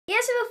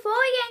yeah, so before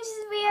we get into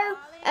this video,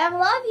 a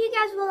lot of you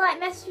guys will like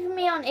message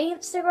me on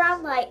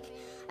Instagram like,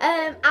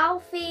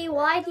 Alfie,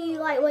 why do you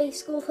like wear your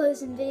school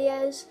clothes in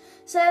videos?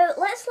 So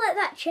let's let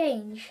that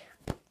change.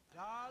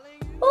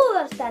 Oh,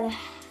 that's better.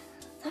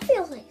 That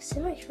feels like so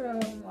much more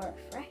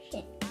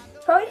refreshing.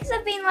 Probably because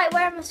I've been like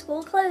wearing my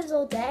school clothes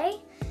all day.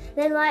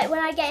 Then like when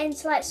I get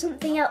into like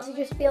something else, it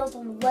just feels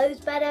loads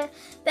better.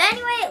 But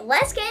anyway,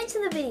 let's get into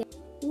the video.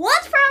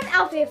 What's from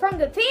Alfie from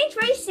Good P and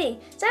Tracy?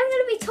 So I'm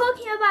going to be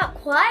talking about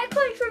quite a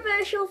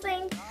controversial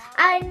thing,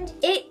 and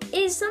it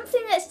is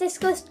something that's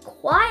discussed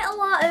quite a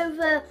lot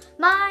over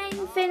mine,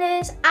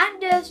 Finna's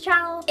and Durv'S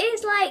channel. It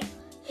is like,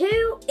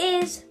 who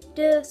is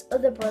Durv'S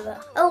other brother?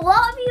 A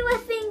lot of you are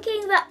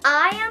thinking that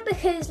I am,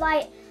 because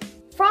like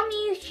from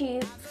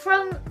YouTube,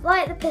 from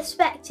like the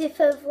perspective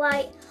of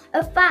like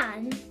a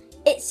fan,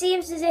 it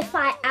seems as if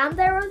I am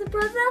their other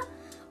brother.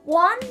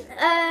 One,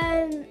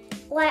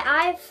 like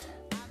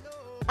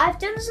I've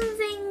done some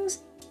things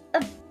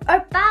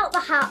about the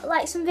house,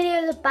 like some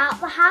videos about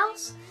the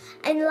house,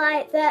 and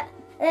like that.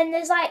 And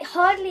there's like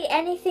hardly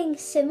anything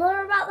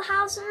similar about the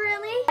house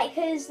really,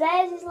 because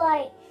theirs is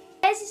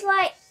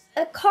like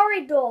a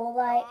corridor.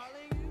 Like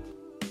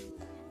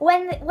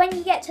when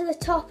you get to the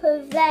top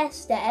of their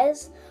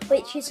stairs,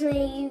 which is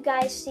something you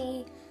guys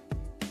see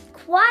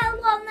quite a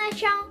lot on their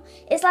channel,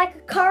 it's like a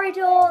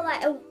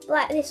corridor,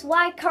 like this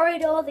wide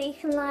corridor that you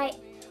can like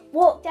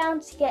walk down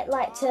to get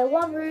like to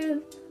one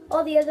room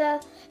or the other.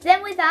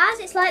 Then with ours,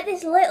 it's like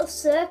this little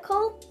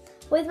circle.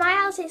 With my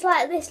house, it's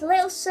like this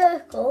little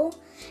circle,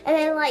 and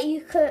then like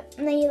you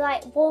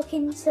like walk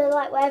into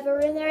like whatever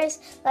room there is.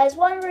 There's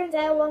one room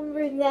there, one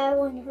room there,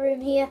 one room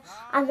here,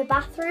 and the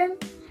bathroom.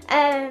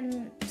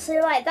 So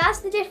like that's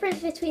the difference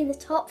between the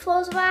top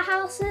floors of our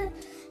houses,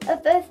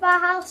 of both of our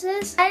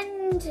houses.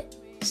 And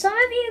some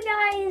of you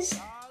guys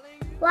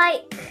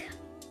like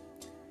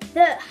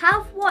that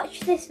have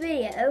watched this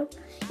video,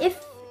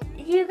 if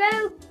you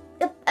go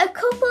a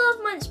couple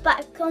of months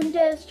back on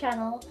Durv'S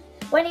channel,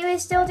 when he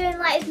was still doing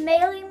like his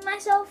mailing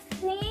myself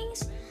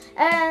things,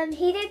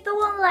 he did the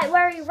one like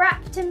where he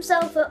wrapped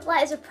himself up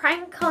like as a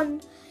prank on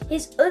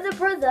his other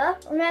brother.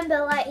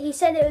 Remember, like he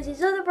said it was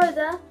his other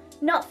brother,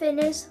 not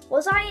Finna's.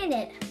 Was I in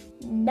it?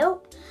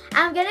 Nope.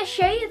 I'm gonna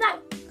show you that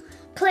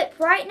clip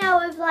right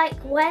now of like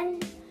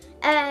when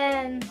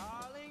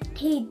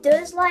he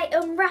does like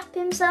unwrap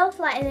himself,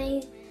 like, and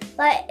then he,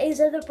 like his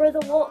other brother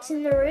walks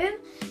in the room.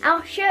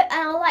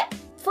 I'll like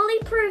fully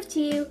prove to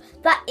you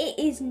that it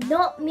is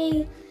not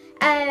me,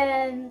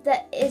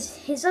 that is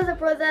his other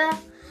brother.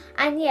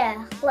 And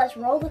yeah, let's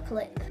roll the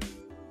clip.